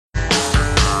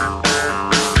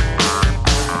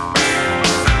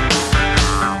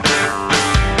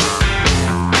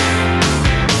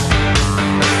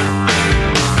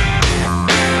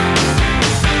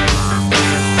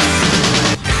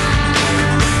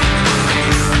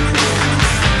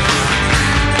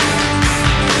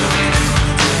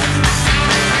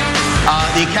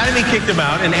Academy kicked him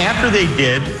out, and after they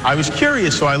did, I was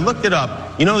curious, so I looked it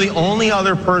up. You know, the only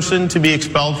other person to be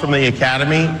expelled from the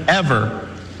Academy ever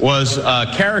was a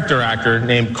character actor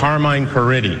named Carmine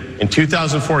Corritti. In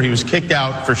 2004, he was kicked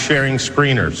out for sharing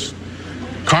screeners.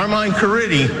 Carmine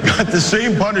Corritti got the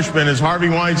same punishment as Harvey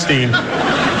Weinstein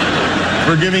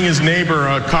for giving his neighbor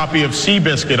a copy of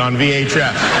Seabiscuit on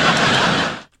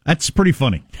VHS. That's pretty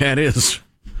funny. That is.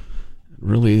 It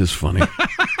really is funny.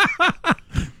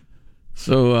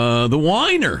 So the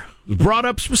whiner was brought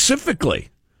up specifically,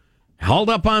 held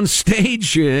up on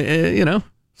stage,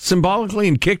 symbolically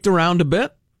and kicked around a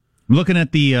bit. Looking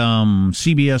at the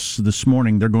CBS this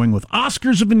morning, they're going with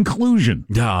Oscars of Inclusion.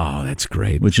 Oh, that's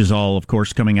great. Which is all, of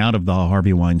course, coming out of the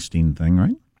Harvey Weinstein thing,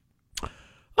 right?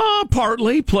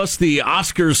 Partly, plus the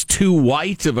Oscars Too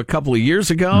White of a couple of years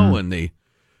ago and the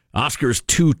Oscars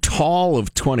Too Tall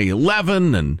of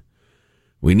 2011, and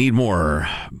we need more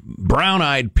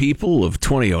brown-eyed people of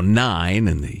 2009,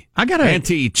 and the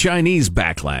anti-Chinese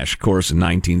backlash, of course, in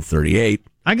 1938.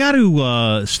 I got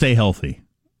to stay healthy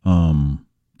to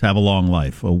have a long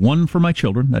life. One, for my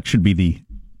children. That should be the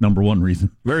number one reason.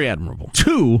 Very admirable.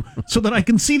 Two, so that I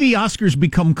can see the Oscars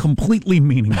become completely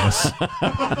meaningless.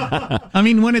 I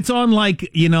mean, when it's on,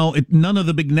 none of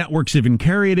the big networks even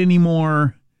carry it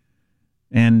anymore.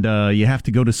 And you have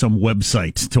to go to some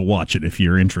website to watch it if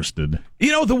you're interested.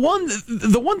 You know, the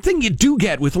one thing you do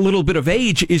get with a little bit of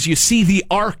age is you see the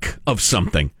arc of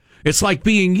something. It's like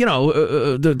being,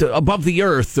 above the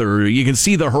earth, or you can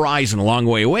see the horizon a long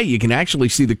way away. You can actually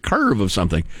see the curve of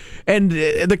something. And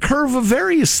the curve of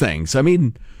various things. I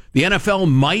mean, the NFL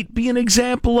might be an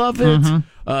example of it.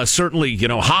 Mm-hmm. Certainly,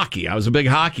 hockey. I was a big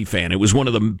hockey fan. It was one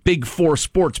of the big four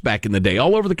sports back in the day,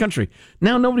 all over the country.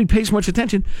 Now nobody pays much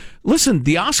attention. Listen,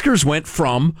 the Oscars went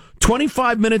from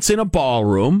 25 minutes in a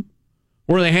ballroom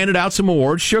where they handed out some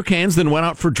awards, shook hands, then went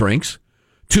out for drinks,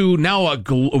 to now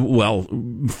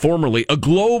formerly a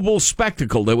global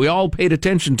spectacle that we all paid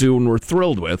attention to and were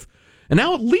thrilled with. And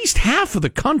now at least half of the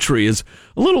country is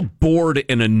a little bored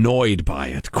and annoyed by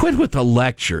it. Quit with the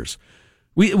lectures.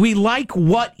 We like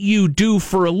what you do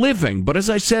for a living, but as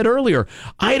I said earlier,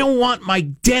 I don't want my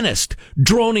dentist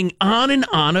droning on and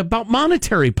on about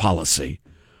monetary policy.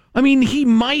 I mean, he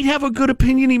might have a good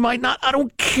opinion, he might not. I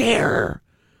don't care.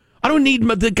 I don't need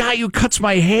the guy who cuts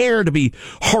my hair to be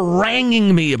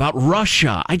haranguing me about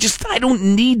Russia. I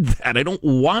don't need that. I don't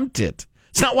want it.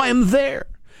 It's not why I'm there.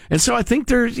 And so I think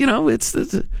we're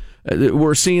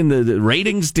seeing the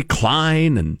ratings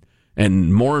decline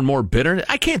and more bitter.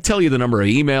 I can't tell you the number of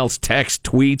emails, texts,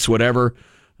 tweets, whatever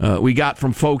we got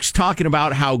from folks talking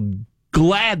about how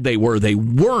glad they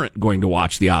weren't going to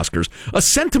watch the Oscars. A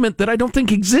sentiment that I don't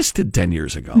think existed 10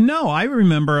 years ago. No, I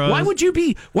remember. Why would you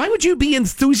be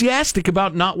enthusiastic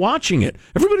about not watching it?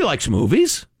 Everybody likes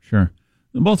movies. Sure.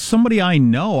 Well, somebody I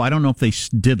know, I don't know if they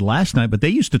did last night, but they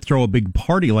used to throw a big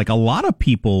party like a lot of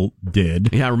people did.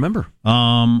 Yeah, I remember.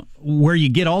 Where you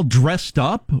get all dressed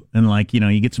up and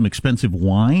you get some expensive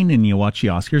wine and you watch the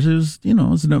Oscars. It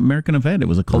was an American event. It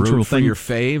was a cultural thing. For your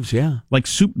faves, yeah. Like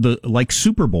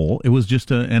Super Bowl, it was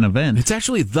just an event. It's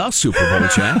actually the Super Bowl,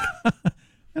 Jack.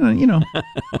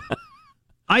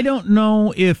 I don't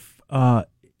know if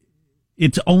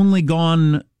it's only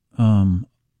gone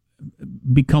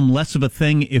become less of a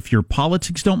thing if your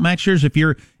politics don't match yours. If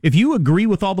you agree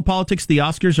with all the politics of the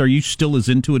Oscars, are you still as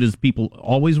into it as people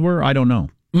always were? I don't know.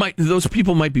 Those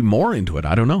people might be more into it.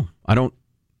 I don't know. I don't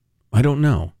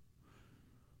know.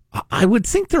 I would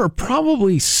think there are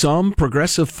probably some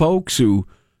progressive folks who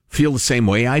feel the same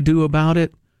way I do about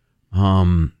it.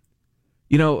 Okay,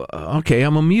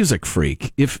 I'm a music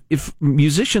freak. If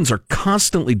musicians are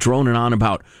constantly droning on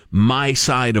about my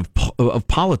side of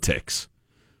politics,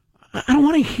 I don't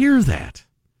want to hear that.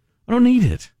 I don't need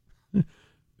it.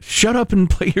 Shut up and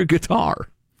play your guitar.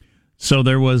 So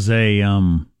there was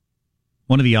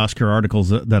one of the Oscar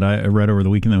articles that I read over the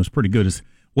weekend that was pretty good is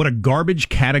what a garbage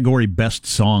category best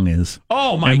song is.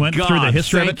 Oh, my God. I went through the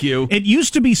history of it. You. It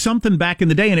used to be something back in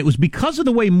the day, and it was because of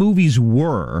the way movies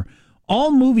were.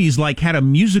 All movies had a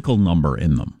musical number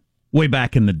in them way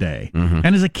back in the day. Mm-hmm.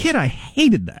 And as a kid, I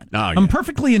hated that. Oh, yeah. I'm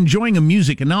perfectly enjoying a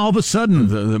music, and now all of a sudden...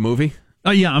 The movie?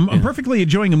 I'm perfectly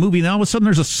enjoying a movie, and all of a sudden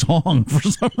there's a song for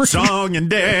some reason. Song and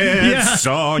dance,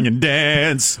 song and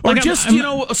dance. Or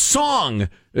a song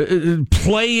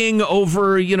playing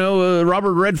over,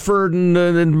 Robert Redford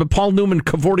and Paul Newman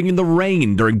cavorting in the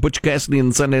rain during Butch Cassidy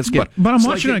and the Sundance Kid. But I'm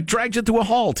watching it drags it to a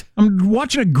halt. I'm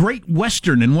watching a great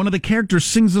Western, and one of the characters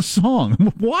sings a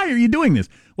song. Why are you doing this?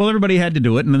 Well, everybody had to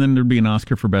do it, and then there'd be an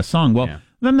Oscar for Best Song. Well,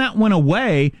 then that went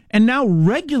away, and now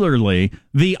regularly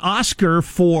the Oscar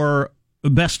for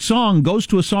Best Song goes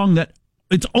to a song that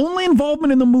its only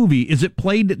involvement in the movie is it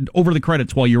played over the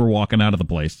credits while you were walking out of the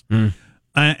place.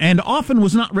 And often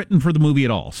was not written for the movie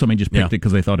at all. Somebody just picked it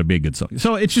because they thought it'd be a good song.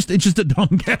 So it's just a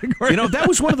dumb category. That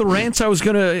was one of the rants I was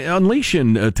going to unleash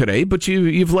today, but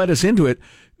you've led us into it.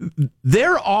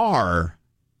 There are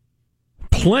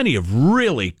plenty of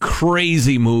really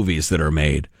crazy movies that are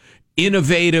made.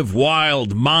 Innovative,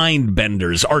 wild, mind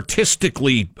benders,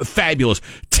 artistically fabulous,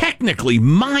 technically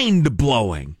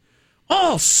mind-blowing.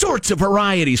 All sorts of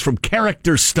varieties, from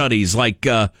character studies like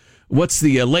what's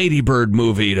the Lady Bird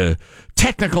movie to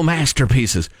technical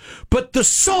masterpieces. But the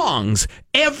songs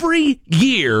every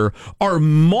year are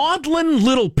maudlin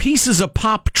little pieces of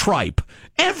pop tripe.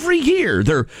 Every year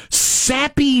they're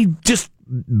sappy, just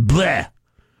bleh.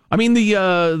 I mean,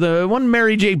 the one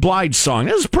Mary J. Blige song,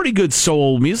 that was pretty good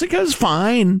soul music. It was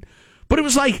fine. But it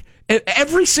was like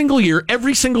every single year,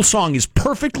 every single song is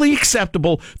perfectly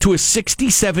acceptable to a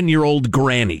 67-year-old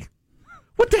granny.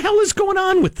 What the hell is going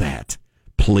on with that?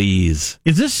 Please.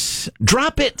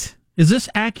 Drop it. Is this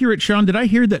accurate, Sean? Did I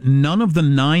hear that none of the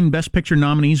 9 Best Picture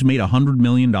nominees made $100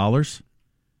 million?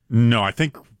 No,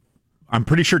 I'm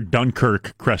pretty sure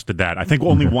Dunkirk crested that. I think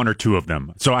only one or two of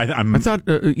them. So I thought,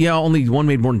 only one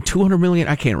made more than $200 million.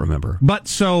 I can't remember. But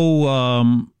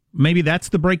so maybe that's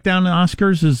the breakdown in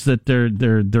Oscars, is that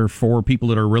they're for people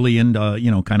that are really into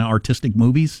kind of artistic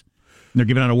movies. They're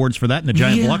giving out awards for that, and the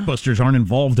giant blockbusters aren't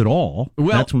involved at all. Well,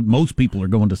 that's what most people are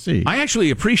going to see. I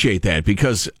actually appreciate that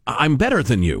because I'm better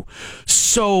than you.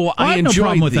 So I have no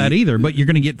problem with that either, but you're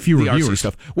going to get fewer viewers.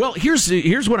 Stuff. Well,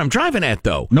 here's what I'm driving at,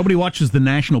 though. Nobody watches the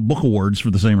National Book Awards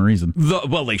for the same reason.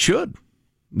 Well, they should.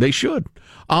 They should.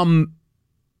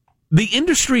 The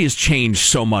industry has changed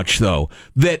so much, though,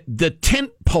 that the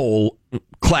tentpole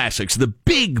classics, the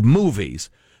big movies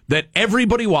that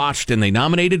everybody watched, and they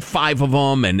nominated 5 of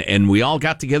them, and we all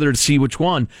got together to see which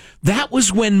one. That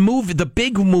was when the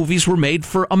big movies were made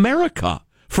for America,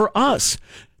 for us.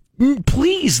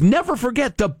 Please never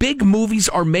forget, the big movies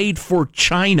are made for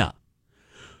China.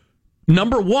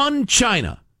 Number 1,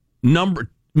 China.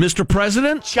 Mr.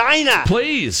 President? China!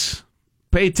 Please,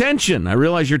 pay attention. I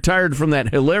realize you're tired from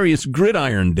that hilarious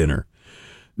gridiron dinner.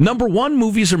 Number 1,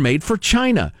 movies are made for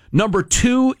China. Number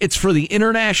 2, it's for the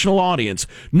international audience.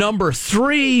 Number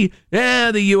 3,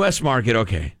 the U.S. market.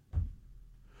 Okay.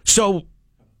 So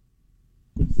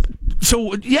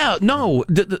yeah, no.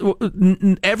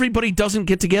 Everybody doesn't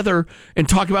get together and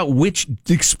talk about which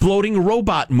exploding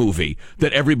robot movie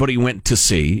that everybody went to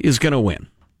see is going to win.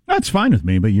 That's fine with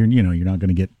me, but you're not going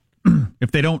to get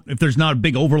if there's not a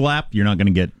big overlap, you're not going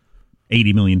to get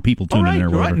 80 million people tuning in or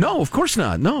whatever. Right. No, of course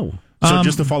not. No. So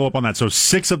just to follow up on that, so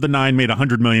 6 of the 9 made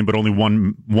 $100 million, but only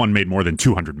one made more than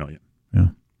 $200 million. Yeah.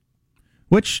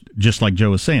 Which, just like Joe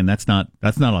was saying, that's not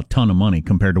a ton of money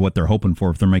compared to what they're hoping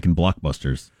for if they're making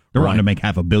blockbusters. They're wanting to make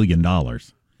 $500 million.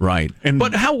 Right.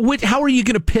 But how are you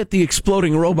going to pit the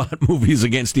exploding robot movies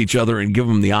against each other and give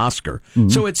them the Oscar? Mm-hmm.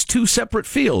 So it's 2 separate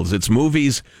fields. It's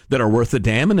movies that are worth a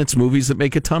damn, and it's movies that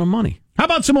make a ton of money. How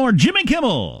about some more Jimmy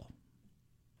Kimmel?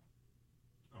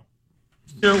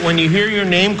 When you hear your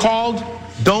name called,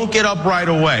 don't get up right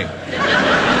away. Just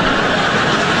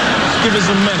give us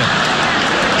a minute.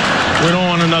 We don't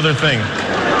want another thing.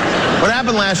 What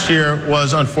happened last year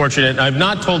was unfortunate. I've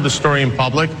not told the story in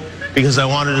public because I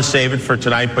wanted to save it for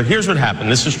tonight, but here's what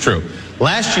happened. This is true.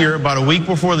 Last year, about a week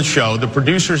before the show, the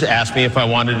producers asked me if I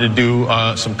wanted to do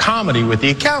some comedy with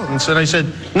the accountants, and I said,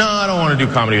 no, I don't want to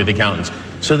do comedy with the accountants.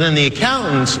 So then the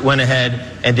accountants went ahead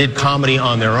and did comedy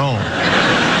on their own.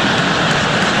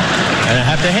 And I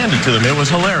have to hand it to them. It was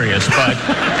hilarious, but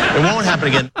it won't happen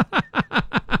again.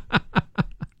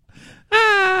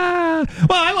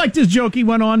 Well, I liked his joke. He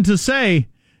went on to say,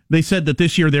 they said that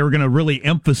this year they were going to really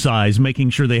emphasize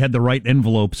making sure they had the right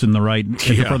envelopes in the right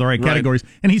for the right categories.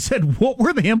 And he said, what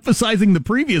were they emphasizing the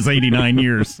previous 89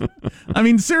 years? I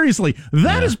mean, seriously,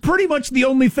 that is pretty much the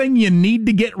only thing you need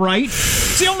to get right.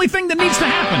 It's the only thing that needs to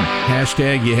happen.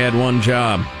 Hashtag you had one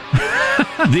job.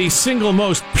 The single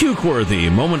most puke-worthy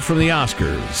moment from the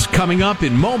Oscars coming up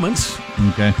in moments.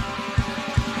 Okay.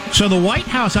 So the White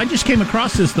House, I just came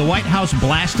across this. The White House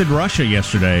blasted Russia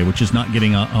yesterday, which is not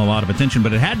getting a lot of attention,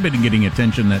 but it had been getting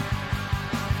attention that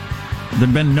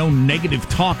there'd been no negative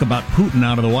talk about Putin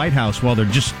out of the White House while they're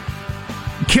just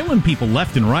killing people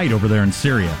left and right over there in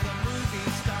Syria.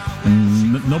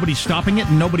 And nobody's stopping it,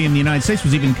 and nobody in the United States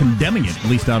was even condemning it,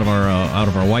 at least out of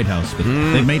our White House. But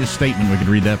they made a statement. We could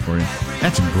read that for you.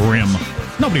 That's grim.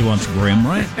 Nobody wants grim,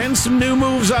 right? And some new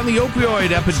moves on the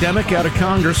opioid epidemic out of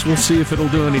Congress. We'll see if it'll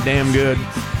do any damn good.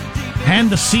 And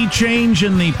the sea change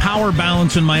and the power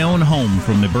balance in my own home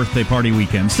from the birthday party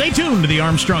weekend. Stay tuned to the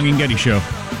Armstrong and Getty Show.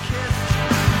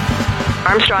 All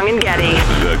Armstrong and Getty.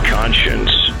 The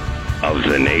conscience of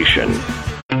the nation.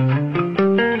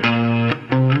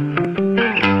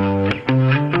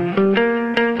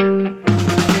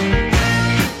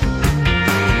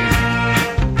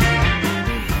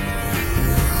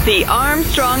 The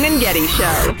Armstrong and Getty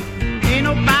Show. Ain't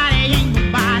nobody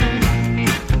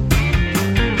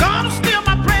gonna steal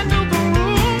my brand new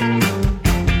groove.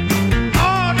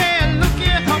 Oh, they're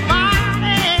looking at her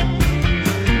body.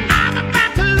 I'm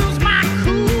about to lose my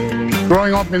cool.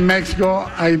 Growing up in Mexico,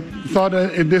 I thought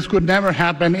this could never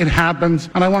happen. It happens.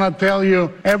 And I want to tell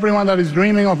you, everyone that is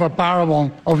dreaming of a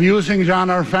parable, of using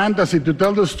genre fantasy to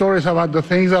tell the stories about the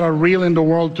things that are real in the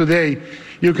world today,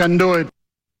 you can do it.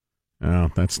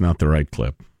 Oh, that's not the right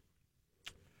clip.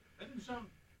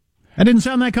 That didn't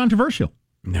sound that controversial.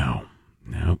 No,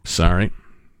 sorry.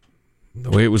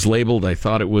 The way it was labeled, I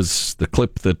thought it was the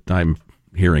clip that I'm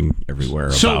hearing everywhere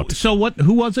about. So what?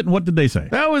 Who was it and what did they say?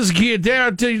 That was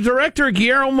director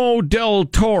Guillermo del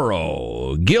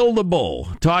Toro, Gil the Bull,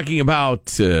 talking about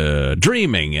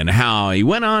dreaming and how he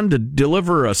went on to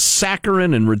deliver a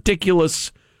saccharine and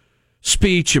ridiculous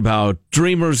speech about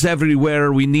dreamers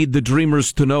everywhere. We need the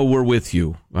dreamers to know we're with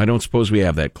you. I don't suppose we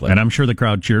have that clip. And I'm sure the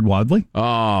crowd cheered wildly.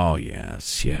 Oh,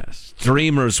 yes.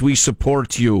 Dreamers, we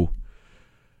support you.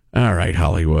 All right,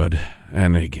 Hollywood.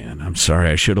 And again, I'm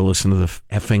sorry, I should have listened to the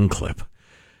effing clip.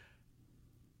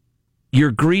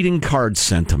 Your greeting card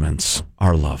sentiments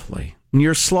are lovely. And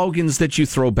your slogans that you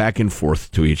throw back and forth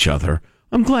to each other,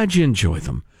 I'm glad you enjoy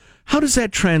them. How does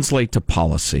that translate to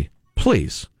policy?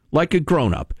 Please, like a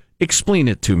grown-up, explain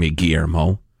it to me,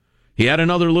 Guillermo. He had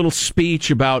another little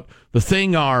speech about the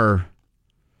thing our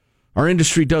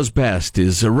industry does best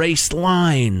is erase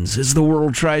lines as the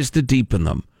world tries to deepen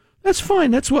them. That's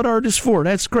fine. That's what art is for.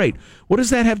 That's great. What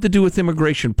does that have to do with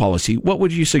immigration policy? What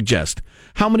would you suggest?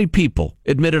 How many people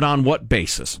admitted on what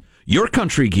basis? Your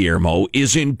country, Guillermo,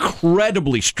 is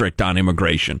incredibly strict on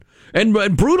immigration and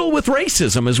brutal with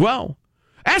racism as well.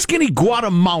 Ask any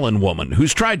Guatemalan woman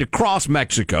who's tried to cross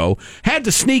Mexico, had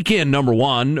to sneak in, number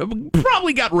one,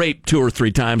 probably got raped 2 or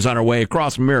 3 times on her way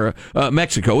across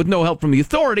Mexico with no help from the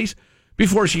authorities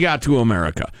before she got to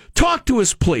America. Talk to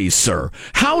us, please, sir.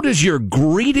 How does your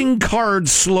greeting card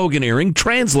sloganeering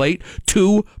translate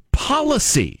to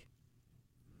policy?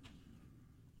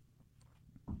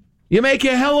 You make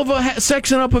a hell of a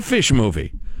sexing up a fish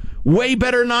movie. Way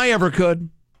better than I ever could.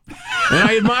 And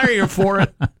I admire you for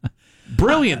it.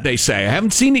 Brilliant, they say. I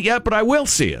haven't seen it yet, but I will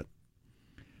see it.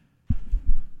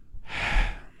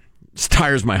 This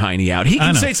tires my hiney out. He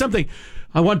can say something.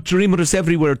 I want dreamers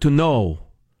everywhere to know.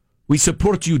 We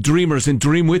support you, dreamers, and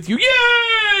dream with you.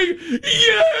 Yay!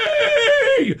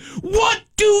 Yay! What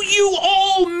do you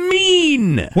all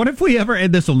mean? What if we ever,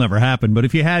 and this will never happen, but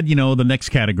if you had, the next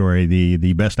category,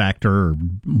 the best actor or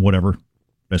whatever,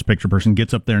 best picture person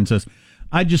gets up there and says,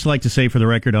 I'd just like to say for the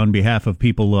record on behalf of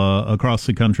people across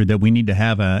the country that we need to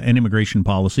have an immigration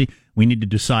policy. We need to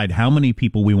decide how many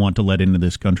people we want to let into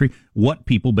this country, what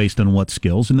people based on what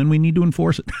skills, and then we need to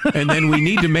enforce it. And then we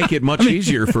need to make it much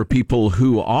easier for people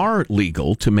who are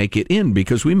legal to make it in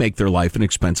because we make their life an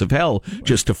expensive hell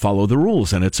just to follow the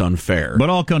rules, and it's unfair. But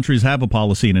all countries have a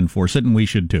policy and enforce it, and we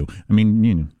should too. I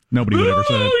mean, nobody would ever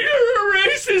say that. You're a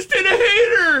racist and a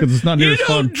hater. Because it's not near as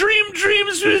fun. You don't dream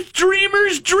dreams with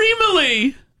dreamers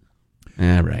dreamily.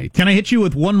 All right. Can I hit you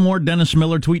with one more Dennis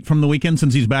Miller tweet from the weekend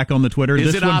since he's back on the Twitter?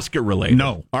 Is it Oscar related?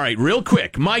 No. All right, real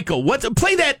quick. Michael,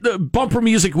 play that bumper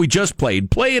music we just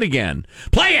played. Play it again.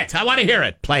 Play it. I want to hear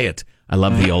it. Play it. I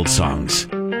love the old songs.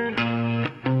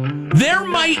 There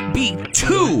might be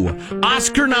 2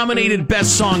 Oscar-nominated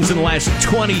best songs in the last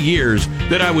 20 years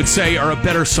that I would say are a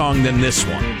better song than this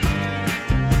one.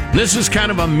 This is kind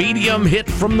of a medium hit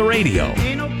from the radio.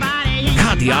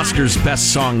 God, the Oscars'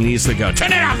 best song needs to go.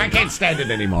 Turn it off. I can't stand it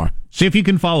anymore. See if you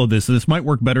can follow this. This might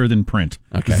work better than print.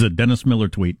 Okay. This is a Dennis Miller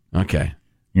tweet. Okay.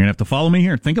 You're going to have to follow me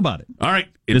here. Think about it. All right.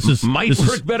 This might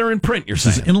work better in print, you're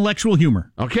saying. This is intellectual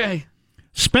humor. Okay.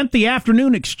 Spent the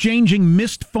afternoon exchanging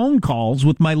missed phone calls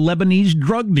with my Lebanese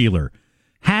drug dealer.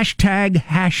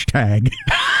 Hashtag.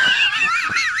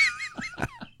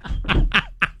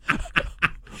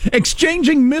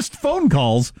 Exchanging missed phone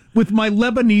calls with my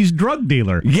Lebanese drug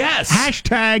dealer. Yes.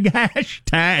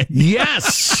 Hashtag.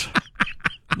 Yes.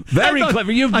 Very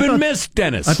clever. You've been missed,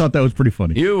 Dennis. I thought that was pretty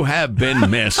funny. You have been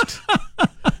missed.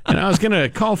 And I was going to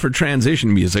call for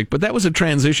transition music, but that was a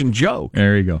transition joke.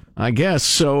 There you go. I guess.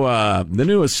 So the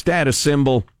newest status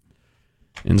symbol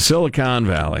in Silicon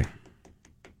Valley.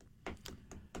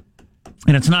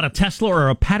 And it's not a Tesla or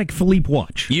a Patek Philippe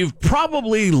watch. You've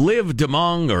probably lived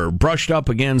among or brushed up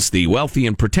against the wealthy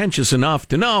and pretentious enough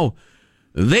to know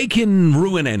They can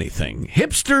ruin anything.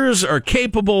 Hipsters are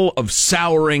capable of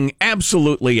souring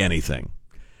absolutely anything.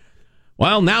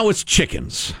 Well, now it's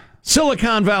chickens.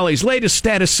 Silicon Valley's latest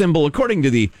status symbol, according to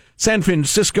the San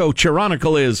Francisco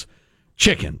Chronicle, is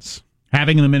chickens.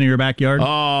 Having them in your backyard?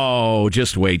 Oh,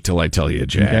 just wait till I tell you,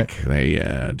 Jack. Okay.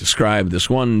 They describe this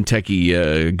one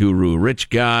techie guru, rich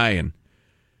guy, and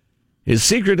his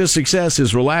secret to success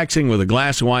is relaxing with a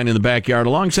glass of wine in the backyard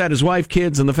alongside his wife,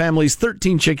 kids, and the family's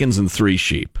 13 chickens and 3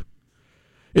 sheep.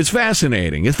 It's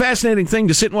fascinating. It's a fascinating thing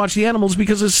to sit and watch the animals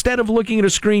because instead of looking at a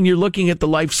screen, you're looking at the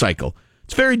life cycle.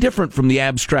 It's very different from the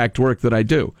abstract work that I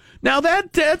do. Now,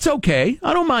 that's okay.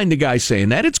 I don't mind the guy saying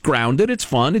that. It's grounded. It's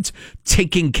fun. It's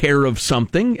taking care of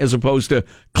something as opposed to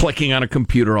clicking on a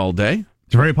computer all day.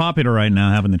 It's very popular right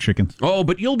now, having the chickens. Oh,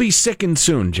 but you'll be sickened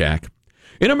soon, Jack.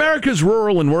 In America's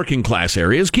rural and working class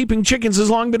areas, keeping chickens has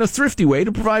long been a thrifty way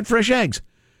to provide fresh eggs.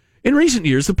 In recent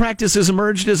years, the practice has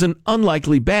emerged as an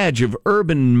unlikely badge of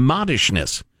urban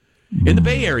modishness. In the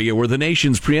Bay Area, where the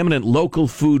nation's preeminent local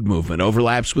food movement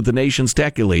overlaps with the nation's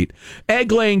tech elite,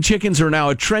 egg-laying chickens are now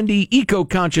a trendy,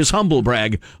 eco-conscious humble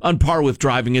brag on par with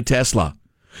driving a Tesla.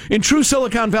 In true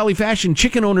Silicon Valley fashion,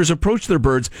 chicken owners approach their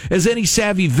birds as any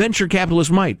savvy venture capitalist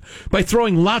might, by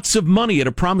throwing lots of money at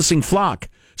a promising flock,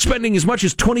 spending as much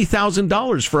as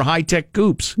 $20,000 for high-tech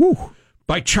coops,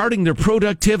 by charting their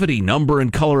productivity, number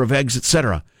and color of eggs,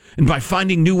 etc., and by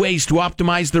finding new ways to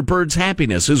optimize their birds'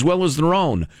 happiness as well as their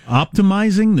own.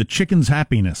 Optimizing the chicken's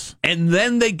happiness. And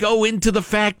then they go into the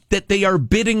fact that they are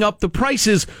bidding up the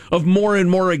prices of more and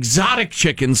more exotic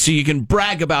chickens so you can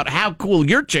brag about how cool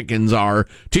your chickens are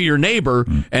to your neighbor.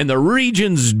 And the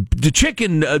region's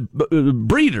chicken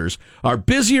breeders are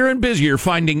busier and busier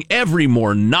finding ever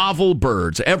more novel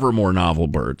birds.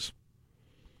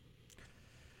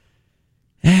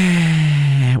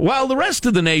 While the rest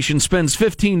of the nation spends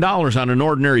 $15 on an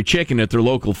ordinary chicken at their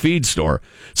local feed store,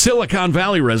 Silicon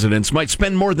Valley residents might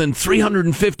spend more than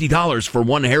 $350 for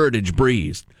one heritage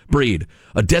breed,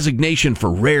 a designation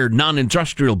for rare,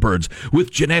 non-industrial birds with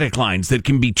genetic lines that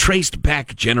can be traced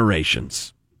back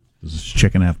generations. Does this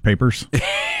chicken have papers?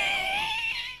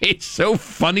 It's so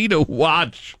funny to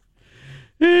watch.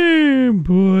 Oh,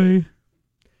 boy.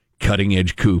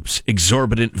 Cutting-edge coops,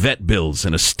 exorbitant vet bills,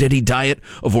 and a steady diet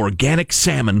of organic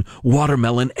salmon,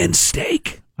 watermelon, and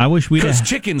steak. I wish we'd... Because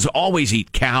chickens always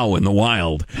eat cow in the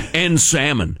wild, and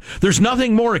salmon. There's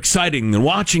nothing more exciting than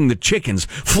watching the chickens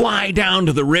fly down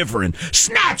to the river and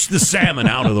snatch the salmon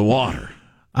out of the water.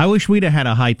 I wish we'd have had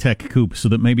a high-tech coop so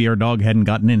that maybe our dog hadn't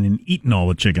gotten in and eaten all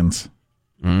the chickens,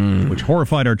 which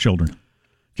horrified our children.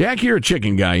 Jack, you're a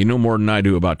chicken guy. You know more than I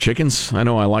do about chickens. I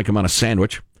know I like them on a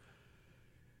sandwich.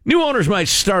 New owners might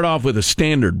start off with a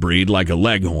standard breed like a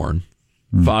leghorn,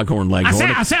 foghorn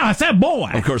leghorn. I said, boy.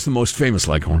 Of course, the most famous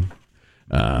leghorn.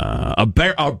 A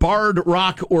barred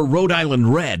rock or Rhode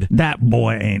Island red. That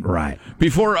boy ain't right.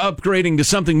 Before upgrading to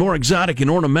something more exotic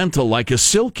and ornamental like a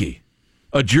silky,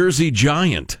 a Jersey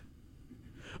giant,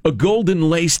 a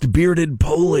golden-laced bearded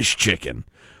Polish chicken,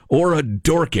 or a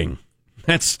dorking.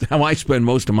 That's how I spend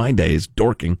most of my days,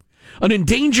 dorking. An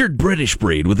endangered British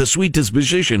breed with a sweet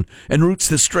disposition and roots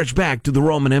that stretch back to the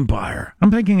Roman Empire.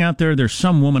 I'm thinking out there's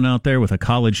some woman out there with a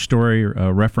college story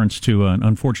reference to an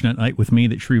unfortunate night with me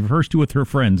that she refers to with her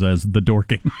friends as the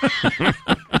dorking.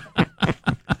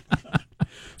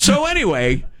 So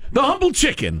anyway, the humble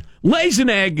chicken lays an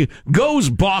egg, goes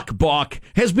bawk,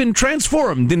 has been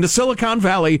transformed into Silicon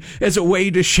Valley as a way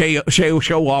to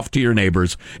show off to your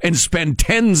neighbors and spend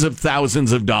tens of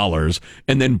thousands of dollars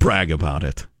and then brag about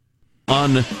it.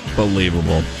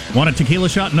 Unbelievable. Want a tequila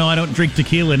shot? No, I don't drink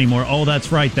tequila anymore. Oh, that's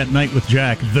right. That night with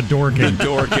Jack, the dorking. The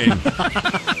dorking.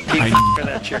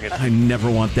 I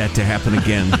never want that to happen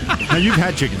again. Now, you've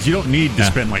had chickens. You don't need to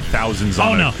spend like thousands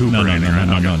on a coop or anything.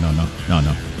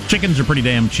 No. Chickens are pretty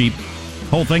damn cheap.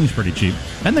 Whole thing's pretty cheap.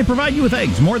 And they provide you with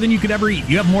eggs, more than you could ever eat.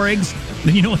 You have more eggs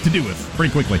than you know what to do with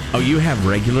pretty quickly. Oh, you have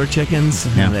regular chickens?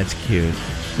 Yeah. Oh, that's cute.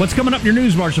 What's coming up in your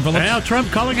news, Marshall Phillips? Now, Trump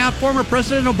calling out former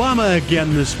President Obama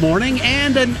again this morning,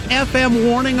 and an FM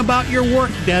warning about your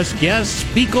work desk. Yes,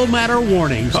 fecal matter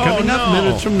warnings coming up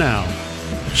minutes from now.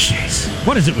 Jeez.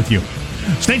 What is it with you?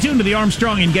 Stay tuned to the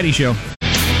Armstrong and Getty Show.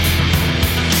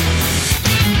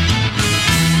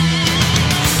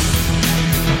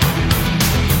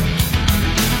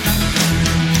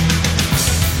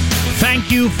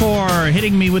 Thank you for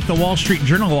hitting me with the Wall Street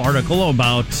Journal article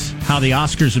about how the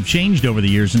Oscars have changed over the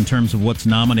years in terms of what's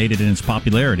nominated and its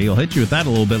popularity. I'll hit you with that a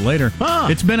little bit later.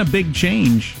 It's been a big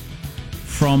change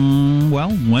from,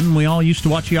 well, when we all used to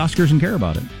watch the Oscars and care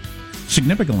about it.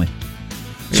 Significantly.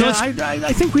 So yeah,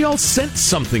 I think we all sense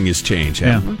something has changed.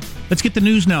 Yeah. Let's get the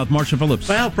news now with Marshall Phillips.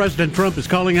 Well, President Trump is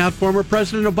calling out former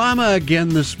President Obama again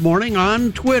this morning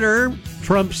on Twitter.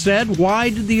 Trump said, "Why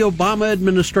did the Obama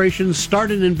administration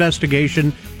start an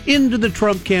investigation into the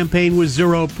Trump campaign with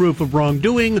zero proof of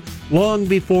wrongdoing long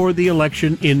before the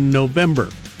election in November?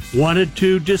 Wanted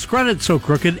to discredit so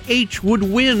crooked H would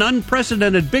win,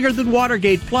 unprecedented, bigger than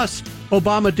Watergate. Plus,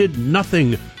 Obama did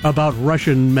nothing about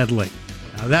Russian meddling."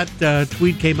 Now, that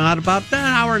tweet came out about an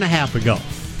hour and a half ago.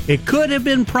 It could have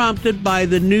been prompted by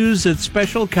the news that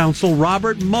Special Counsel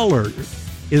Robert Mueller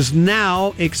is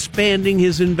now expanding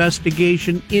his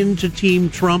investigation into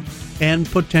Team Trump and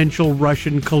potential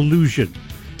Russian collusion.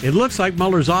 It looks like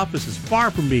Mueller's office is far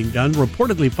from being done,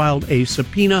 reportedly filed a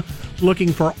subpoena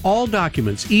looking for all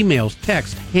documents, emails,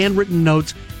 text, handwritten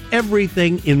notes,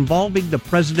 everything involving the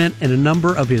president and a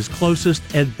number of his closest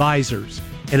advisors.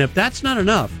 And if that's not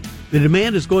enough, the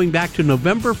demand is going back to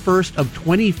November 1st of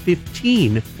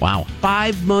 2015. Wow.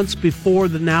 5 months before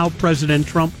the now President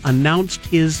Trump announced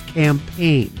his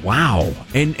campaign. Wow.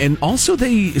 And also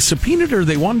they subpoenaed her.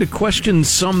 They wanted to question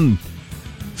some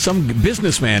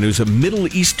businessman who's a Middle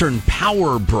Eastern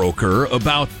power broker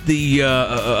about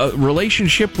the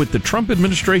relationship with the Trump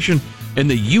administration and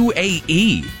the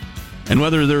UAE and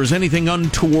whether there was anything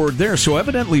untoward there. So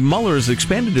evidently Mueller has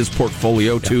expanded his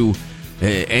portfolio to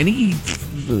any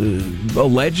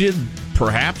alleged,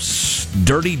 perhaps,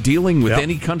 dirty dealing with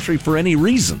any country for any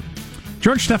reason.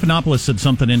 George Stephanopoulos said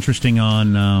something interesting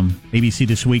on ABC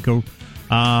This Week.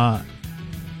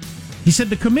 He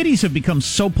said the committees have become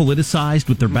so politicized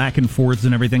with their back and forths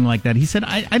and everything like that. He said,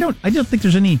 I don't think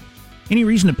there's any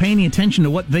reason to pay any attention to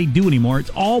what they do anymore.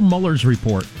 It's all Mueller's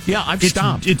report. Yeah, I've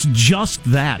stopped. It's just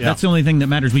that. Yeah. That's the only thing that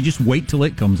matters. We just wait till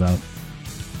it comes out.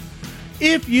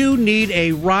 If you need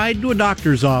a ride to a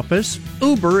doctor's office,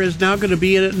 Uber is now going to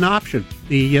be an option.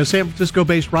 The San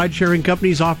Francisco-based ride-sharing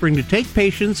company is offering to take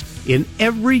patients in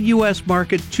every U.S.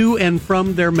 market to and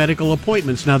from their medical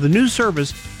appointments. Now, the new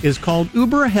service is called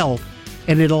Uber Health,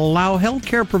 and it'll allow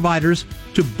healthcare providers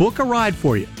to book a ride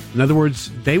for you. In other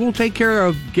words, they will take care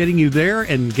of getting you there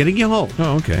and getting you home.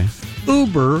 Oh, okay.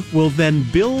 Uber will then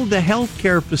bill the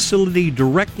healthcare facility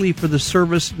directly for the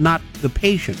service, not the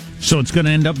patient. So it's going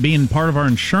to end up being part of our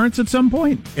insurance at some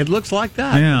point? It looks like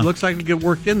that. Yeah. It looks like it get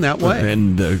worked in that way.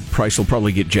 And the price will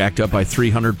probably get jacked up by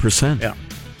 300%.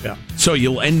 Yeah. So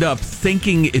you'll end up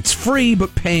thinking it's free,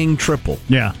 but paying triple.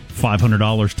 Yeah,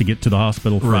 $500 to get to the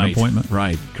hospital for an appointment.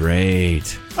 Right,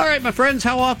 great. All right, my friends,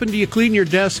 how often do you clean your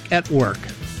desk at work?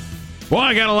 Well,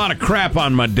 I got a lot of crap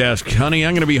on my desk, honey.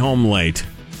 I'm going to be home late.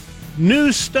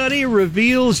 New study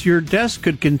reveals your desk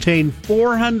could contain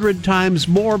 400 times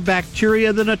more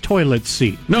bacteria than a toilet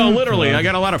seat. No, literally, I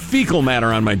got a lot of fecal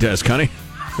matter on my desk, honey.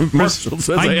 Marshall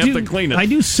says I have to clean it. I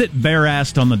do sit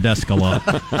bare-assed on the desk a lot.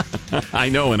 I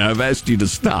know, and I've asked you to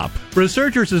stop.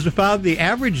 Researchers have found the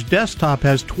average desktop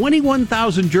has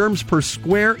 21,000 germs per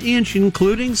square inch,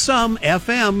 including some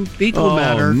FM, fecal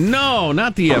matter. No,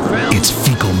 not the FM. It's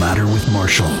Fecal Matter with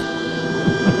Marshall.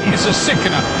 It's a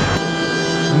sickener.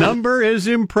 Number is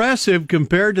impressive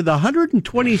compared to the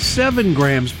 127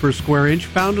 grams per square inch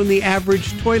found on the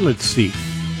average toilet seat.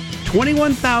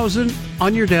 21,000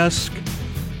 on your desk,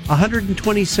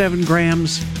 127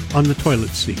 grams on the toilet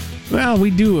seat. Well, we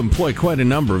do employ quite a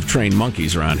number of trained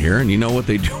monkeys around here, and you know what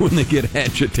they do when they get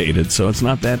agitated, so it's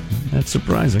not that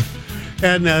surprising.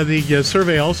 And the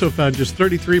survey also found just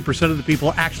 33% of the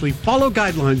people actually follow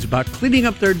guidelines about cleaning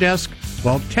up their desk,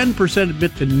 while 10%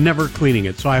 admit to never cleaning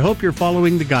it. So I hope you're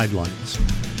following the guidelines.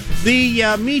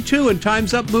 The Me Too and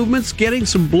Time's Up movements getting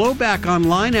some blowback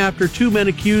online after two men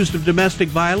accused of domestic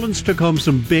violence took home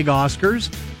some big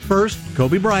Oscars. First,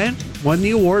 Kobe Bryant won the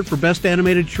award for Best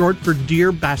Animated Short for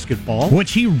Dear Basketball.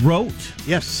 Which he wrote.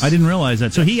 Yes. I didn't realize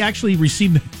that. So he actually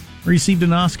received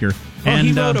an Oscar. Well, and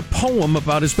he wrote a poem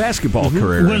about his basketball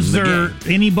career. Was there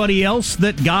anybody else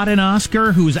that got an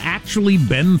Oscar who's actually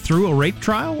been through a rape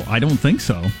trial? I don't think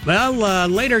so. Well,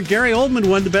 later, Gary Oldman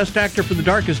won the Best Actor for The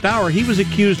Darkest Hour. He was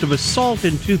accused of assault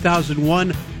in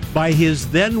 2001 by his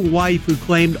then wife, who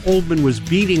claimed Oldman was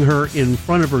beating her in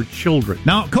front of her children.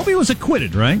 Now, Kobe was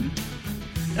acquitted, right?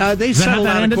 They settled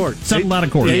out of court. Settled out of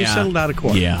court. They settled out of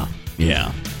court. Yeah.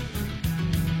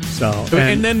 So,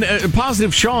 and then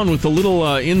Positive Sean with a little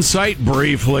insight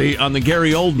briefly on the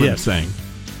Gary Oldman thing.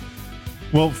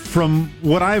 Well, from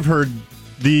what I've heard,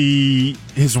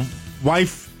 his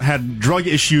wife had drug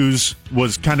issues,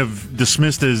 was kind of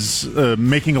dismissed as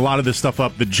making a lot of this stuff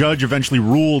up. The judge eventually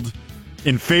ruled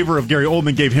in favor of Gary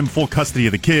Oldman, gave him full custody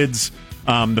of the kids.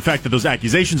 The fact that those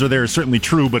accusations are there is certainly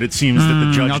true, but it seems that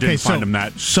the judge didn't find him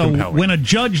that compelling. When a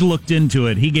judge looked into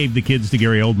it, he gave the kids to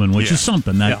Gary Oldman, which is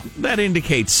something. That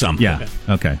indicates something. Yeah.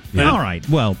 Okay. Yeah. All right.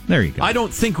 Well, there you go. I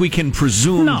don't think we can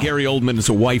presume Gary Oldman is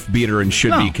a wife beater and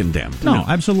should be condemned. No,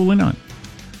 absolutely not.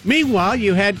 Meanwhile,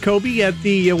 you had Kobe at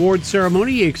the award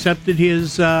ceremony. He accepted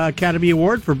his Academy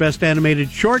Award for Best Animated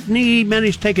Short, and he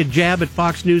managed to take a jab at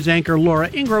Fox News anchor Laura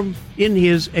Ingraham in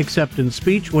his acceptance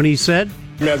speech when he said,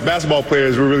 as basketball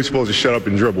players, we're really supposed to shut up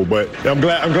and dribble, but I'm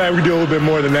glad we do a little bit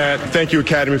more than that. Thank you,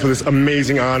 Academy, for this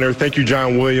amazing honor. Thank you,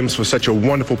 John Williams, for such a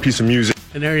wonderful piece of music.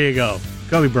 And there you go.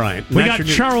 Kobe Bryant. We got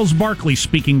Charles Barkley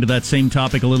speaking to that same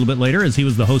topic a little bit later, as he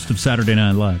was the host of Saturday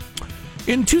Night Live.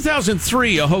 In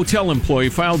 2003, a hotel employee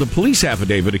filed a police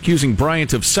affidavit accusing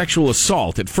Bryant of sexual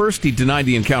assault. At first, he denied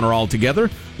the encounter altogether.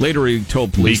 Later, he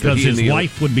told police that his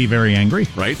wife would be very angry.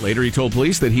 Right. Later, he told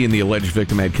police that he and the alleged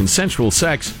victim had consensual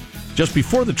sex. Just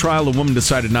before the trial, the woman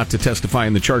decided not to testify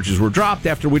and the charges were dropped,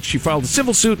 after which she filed a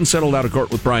civil suit and settled out of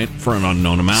court with Bryant for an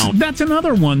unknown amount. That's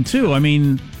another one, too. I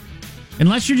mean,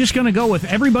 unless you're just going to go with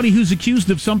everybody who's accused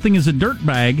of something as a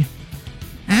dirtbag,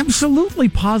 absolutely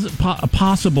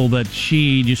possible that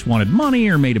she just wanted money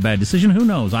or made a bad decision. Who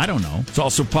knows? I don't know. It's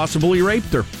also possible he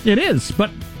raped her. It is, but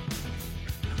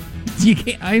you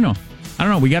can't. I don't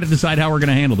know. We got to decide how we're going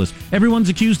to handle this. Everyone's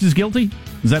accused is guilty.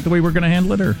 Is that the way we're going to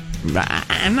handle it, or?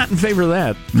 I'm not in favor of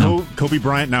that. No. Kobe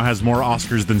Bryant now has more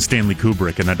Oscars than Stanley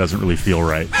Kubrick, and that doesn't really feel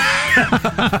right.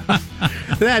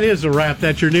 That is a wrap.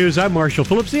 That's your news. I'm Marshall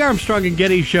Phillips, the Armstrong and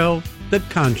Getty Show, the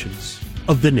conscience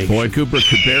of the nation. Boy, Kubrick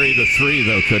could bury the three,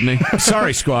 though, couldn't he?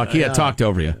 Sorry, Squawk. He had talked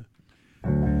over you.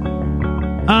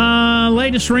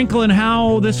 Latest wrinkle in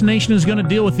how this nation is going to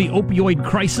deal with the opioid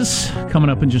crisis. Coming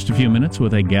up in just a few minutes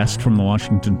with a guest from the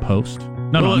Washington Post.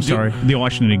 The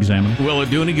Washington Examiner. Will it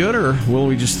do any good, or will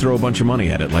we just throw a bunch of money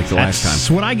at it like the last time? That's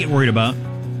what I get worried about.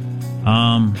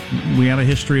 We have a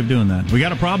history of doing that. We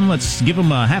got a problem. Let's give them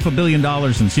 $500 million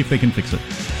and see if they can fix it.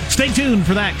 Stay tuned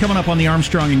for that coming up on the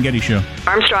Armstrong and Getty Show.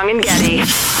 Armstrong and Getty.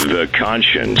 The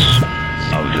conscience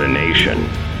of the nation.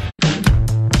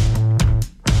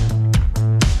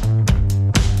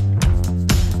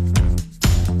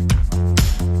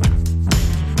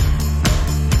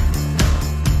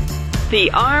 The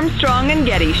Armstrong and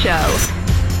Getty Show.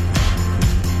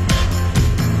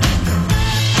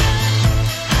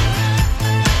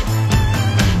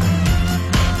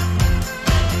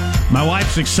 My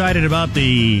wife's excited about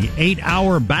the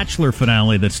 8-hour Bachelor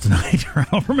finale that's tonight. Or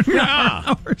however many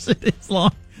hours it is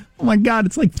long. Oh my God,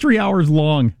 it's like 3 hours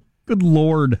long. Good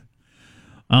Lord.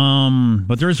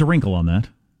 But there is a wrinkle on that.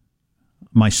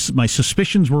 My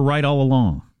suspicions were right all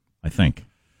along, I think.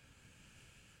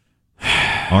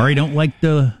 Ari don't like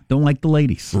the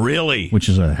ladies. Really? Which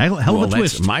is a hell of a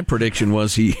twist. My prediction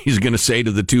was he's going to say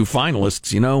to the two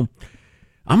finalists,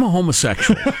 I'm a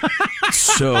homosexual.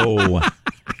 So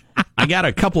I got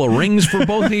a couple of rings for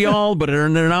both of y'all, but they're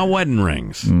not wedding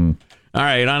rings. All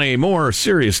right, on a more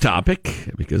serious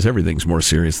topic, because everything's more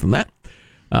serious than that,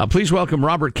 please welcome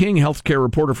Robert King, healthcare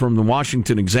reporter from the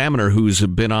Washington Examiner, who's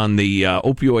been on the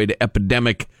opioid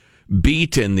epidemic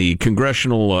beat and the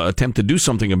congressional attempt to do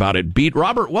something about it beat.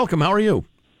 Robert, welcome. How are you?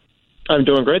 I'm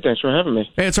doing great. Thanks for having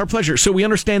me. Hey, it's our pleasure. So we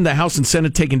understand the House and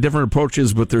Senate taking different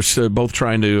approaches, but they're both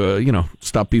trying to,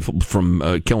 stop people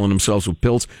from killing themselves with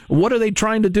pills. What are they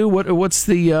trying to do? What's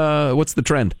the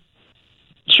trend?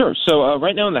 Sure. So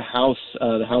right now in the House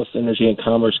Energy and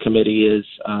Commerce Committee is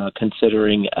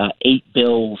considering 8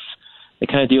 bills that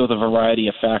kind of deal with a variety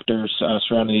of factors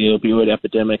surrounding the opioid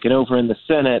epidemic. And over in the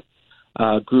Senate,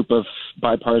 a group of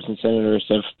bipartisan senators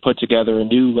have put together a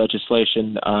new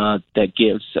legislation that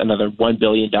gives another $1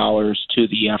 billion to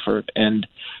the effort and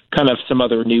kind of some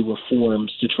other new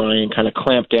reforms to try and kind of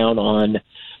clamp down on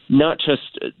not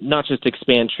just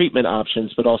expand treatment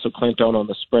options, but also clamp down on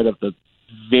the spread of the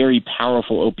very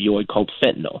powerful opioid called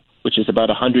fentanyl, which is about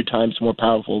 100 times more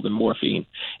powerful than morphine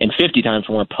and 50 times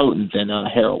more potent than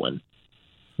heroin.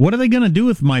 What are they going to do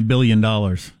with my $1 billion?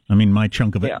 I mean, my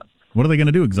chunk of it. Yeah. What are they going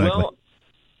to do exactly?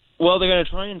 Well, they're going to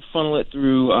try and funnel it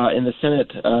through, in the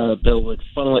Senate bill, would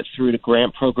funnel it through to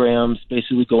grant programs,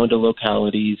 basically go into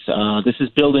localities. This is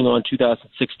building on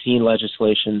 2016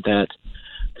 legislation that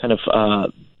kind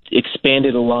of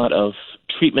expanded a lot of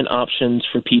treatment options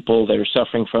for people that are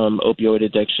suffering from opioid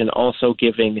addiction, also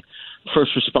giving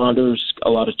first responders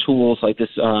a lot of tools like this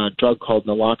drug called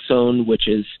naloxone, which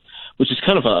is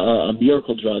kind of a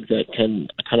miracle drug that can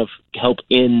kind of help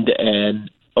end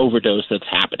an overdose that's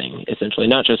happening, essentially,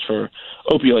 not just for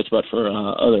opioids, but for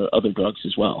other drugs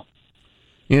as well.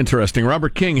 Interesting.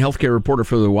 Robert King, healthcare reporter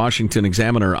for the Washington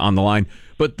Examiner, on the line.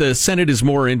 But the Senate is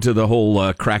more into the whole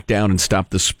crackdown and stop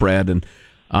the spread. And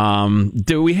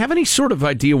do we have any sort of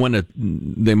idea when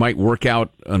they might work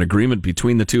out an agreement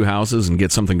between the two houses and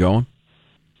get something going?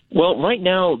 Well, right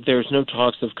now, there's no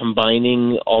talks of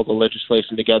combining all the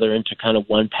legislation together into kind of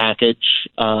one package.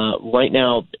 Right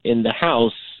now, in the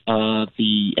House,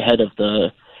 the head of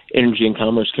the Energy and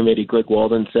Commerce Committee, Greg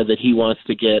Walden, said that he wants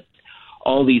to get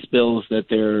all these bills that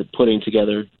they're putting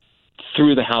together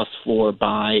through the House floor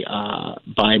by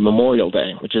Memorial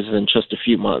Day, which is in just a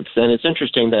few months. And it's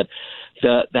interesting that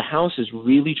the House is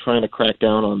really trying to crack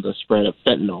down on the spread of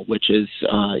fentanyl, which is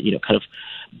kind of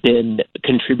been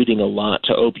contributing a lot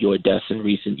to opioid deaths in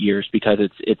recent years because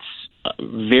it's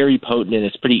very potent and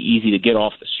it's pretty easy to get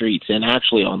off the streets and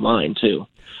actually online too.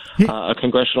 A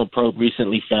congressional probe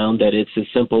recently found that it's as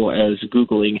simple as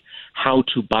Googling how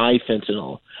to buy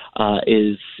fentanyl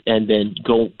and then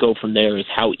go from there is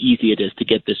how easy it is to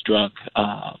get this drug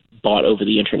bought over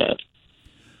the internet.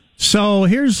 So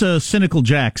here's Cynical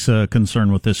Jack's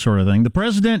concern with this sort of thing. The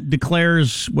president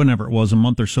declares, whenever it was, a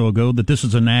month or so ago, that this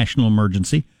is a national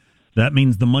emergency. That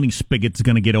means the money spigot's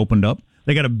going to get opened up.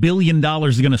 They got $1 billion they're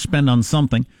going to spend on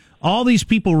something. All these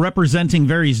people representing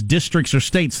various districts or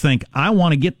states think, I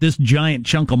want to get this giant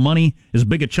chunk of money, as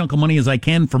big a chunk of money as I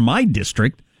can for my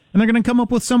district, and they're going to come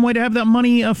up with some way to have that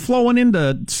money flowing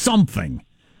into something.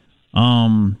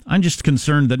 I'm just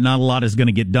concerned that not a lot is going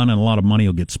to get done and a lot of money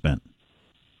will get spent.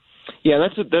 Yeah,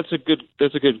 that's a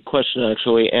good question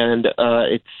actually, and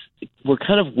we're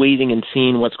kind of waiting and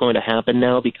seeing what's going to happen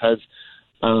now because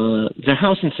the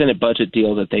House and Senate budget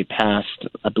deal that they passed,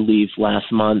 I believe,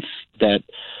 last month that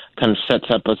kind of sets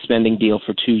up a spending deal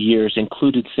for 2 years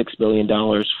included $6 billion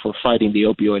for fighting the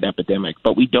opioid epidemic,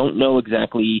 but we don't know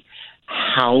exactly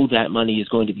how that money is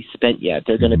going to be spent yet.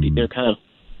 They're kind of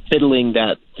fiddling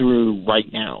that through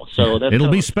right now. So it'll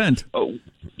be spent. Oh,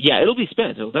 yeah, it'll be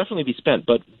spent. It'll definitely be spent.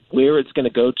 But where it's going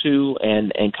to go to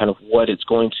and kind of what it's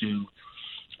going to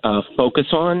focus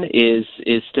on is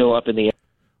still up in the air.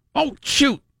 Oh,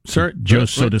 shoot. Sir,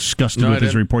 Joe's so disgusted with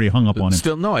his report he hung up on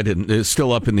him. No, I didn't. It's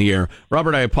still up in the air.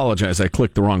 Robert, I apologize. I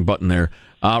clicked the wrong button there.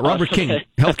 Robert King,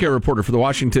 healthcare reporter for the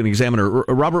Washington Examiner.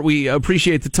 Robert, we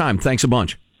appreciate the time. Thanks a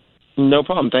bunch. No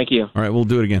problem. Thank you. All right, we'll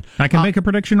do it again. I can make a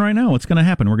prediction right now. What's going to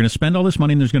happen? We're going to spend all this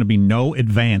money, and there's going to be no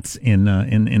advance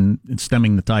in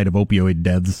stemming the tide of opioid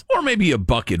deaths. Or maybe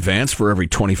 $1 advance for every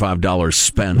 $25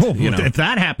 spent. Oh, if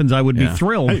that happens, I would be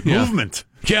thrilled. Hey, movement.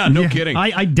 Yeah, no kidding.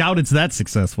 I doubt it's that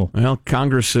successful. Well,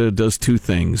 Congress does two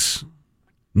things: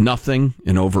 nothing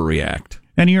and overreact.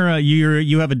 And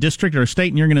you have a district or a state,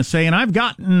 and you're going to say, and I've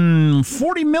gotten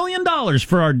 $40 million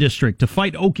for our district to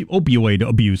fight opioid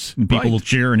abuse, and people will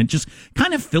cheer, and it just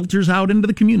kind of filters out into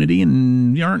the community,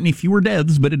 and there aren't any fewer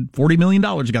deaths, but $40 million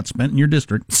got spent in your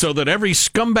district. So that every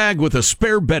scumbag with a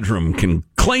spare bedroom can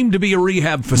claim to be a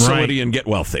rehab facility and get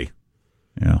wealthy.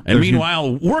 Yeah. And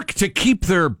meanwhile, work to keep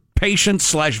their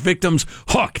patients/victims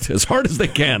hooked as hard as they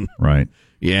can. Right.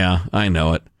 Yeah, I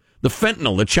know it. The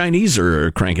fentanyl, the Chinese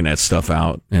are cranking that stuff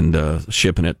out and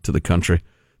shipping it to the country.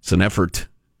 It's an effort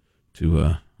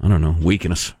to,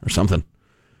 weaken us or something.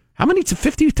 How many?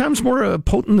 50 times more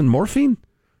potent than morphine?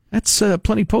 That's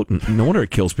plenty potent. No wonder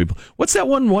it kills people. What's that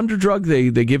one wonder drug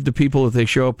they give to people if they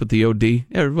show up at the OD?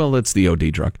 Yeah, well, that's the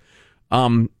OD drug.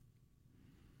 I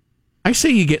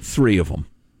say you get 3 of them.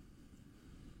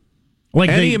 Like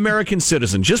any American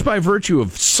citizen, just by virtue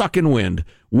of sucking wind,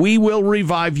 we will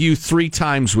revive you 3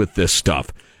 times with this stuff.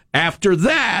 After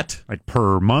that, like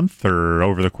per month or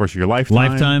over the course of your lifetime.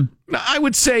 Lifetime. I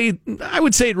would say it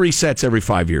resets every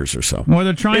 5 years or so. Well,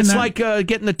 they're trying. It's like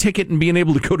getting a ticket and being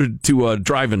able to go to a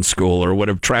driving school or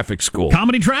whatever, traffic school,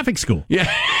 comedy traffic school. Yeah,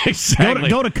 exactly.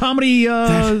 Go to comedy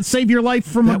save your life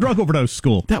from a drug overdose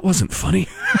school. That wasn't funny.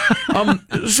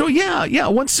 So yeah.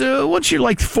 Once you're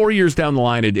like 4 years down the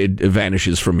line, it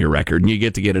vanishes from your record, and you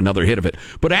get another hit of it.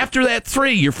 But after that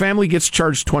 3, your family gets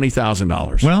charged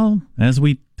 $20,000. Well, as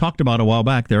we talked about a while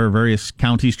back, there are various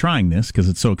counties trying this because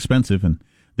it's so expensive, and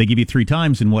they give you 3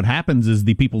 times, and what happens is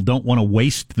the people don't want to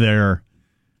waste their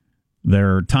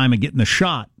time of getting the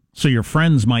shot, so your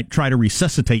friends might try to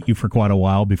resuscitate you for quite a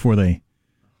while before they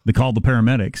call the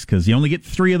paramedics, because you only get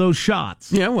 3 of those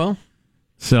shots. Yeah, well.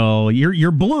 So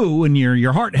you're blue, and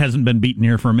your heart hasn't been beating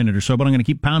here for a minute or so, but I'm going to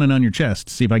keep pounding on your chest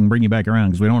to see if I can bring you back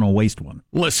around, because we don't want to waste one.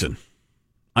 Listen,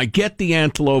 I get the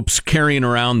antelopes carrying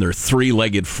around their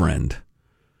 3-legged friend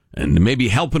and maybe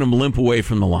helping them limp away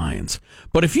from the lions.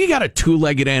 But if you got a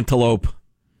 2-legged antelope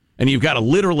and you've got to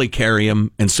literally carry him,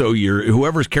 and so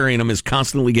whoever's carrying him is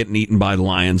constantly getting eaten by the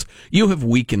lions, you have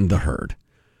weakened the herd.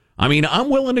 I mean, I'm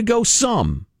willing to go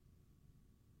some,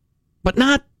 but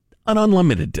not an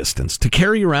unlimited distance to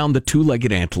carry around the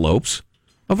two-legged antelopes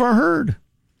of our herd.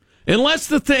 Unless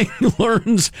the thing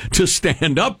learns to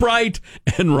stand upright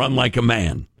and run like a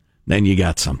man, then you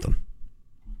got something.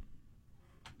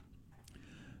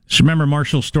 So remember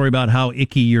Marshall's story about how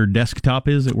icky your desktop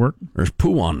is at work? There's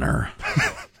poo on there.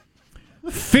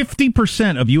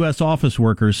 50% of U.S. office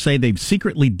workers say they've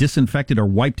secretly disinfected or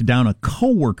wiped down a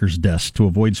coworker's desk to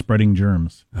avoid spreading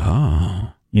germs.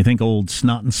 Oh. You think old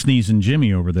snot and sneezing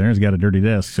Jimmy over there has got a dirty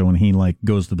desk, so when he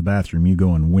goes to the bathroom, you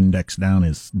go and Windex down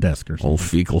his desk or something. Old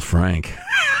Fecal Frank.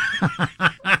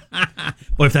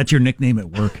 Well, if that's your nickname at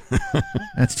work,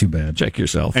 that's too bad. Check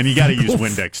yourself. And you got to use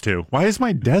Windex, too. Why is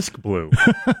my desk blue?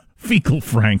 Fecal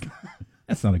Frank.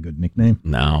 That's not a good nickname.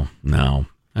 No.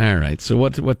 All right, so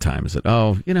what time is it?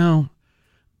 Oh,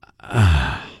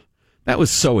 that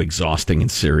was so exhausting and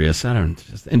serious.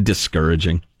 And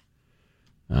discouraging.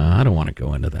 I don't want to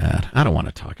go into that. I don't want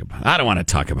to talk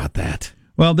about that.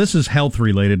 Well, this is health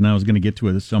related, and I was going to get to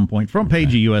it at some point. Front page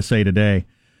of USA Today.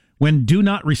 When do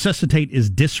not resuscitate is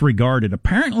disregarded.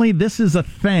 Apparently, this is a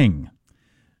thing.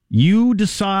 You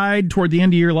decide toward the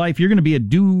end of your life you're going to be a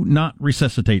do not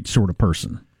resuscitate sort of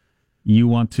person. You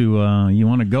want to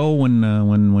go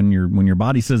when your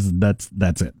body says that's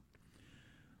it.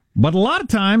 But a lot of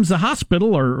times the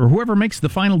hospital or whoever makes the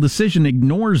final decision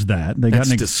ignores that. That's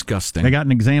disgusting. They got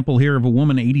an example here of a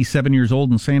woman 87 years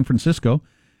old in San Francisco.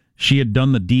 She had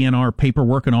done the DNR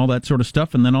paperwork and all that sort of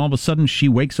stuff, and then all of a sudden she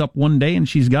wakes up one day and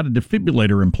she's got a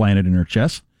defibrillator implanted in her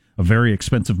chest, a very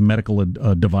expensive medical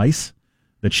device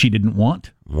that she didn't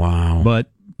want. Wow.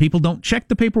 But people don't check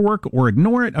the paperwork or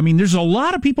ignore it. I mean, there's a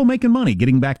lot of people making money,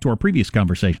 getting back to our previous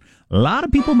conversation. A lot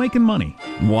of people making money.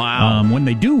 Wow. When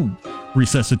they do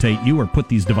resuscitate you or put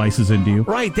these devices into you.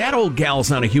 Right, that old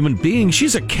gal's not a human being.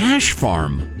 She's a cash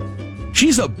farm.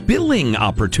 She's a billing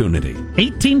opportunity.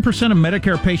 18% of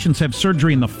Medicare patients have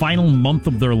surgery in the final month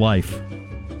of their life.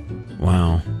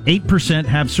 Wow. 8%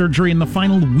 have surgery in the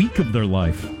final week of their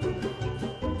life.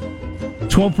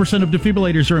 12% of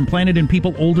defibrillators are implanted in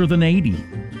people older than 80.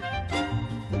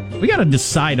 We got to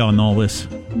decide on all this.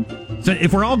 So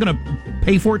if we're all going to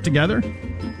pay for it together.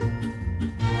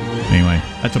 Anyway,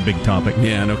 that's a big topic.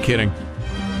 Yeah, no kidding.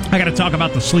 I got to talk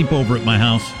about the sleepover at my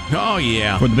house. Oh,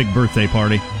 yeah. For the big birthday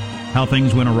party. How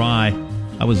things went awry.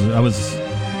 I was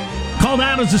called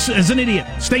out as an idiot.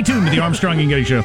 Stay tuned to the Armstrong and Getty Show.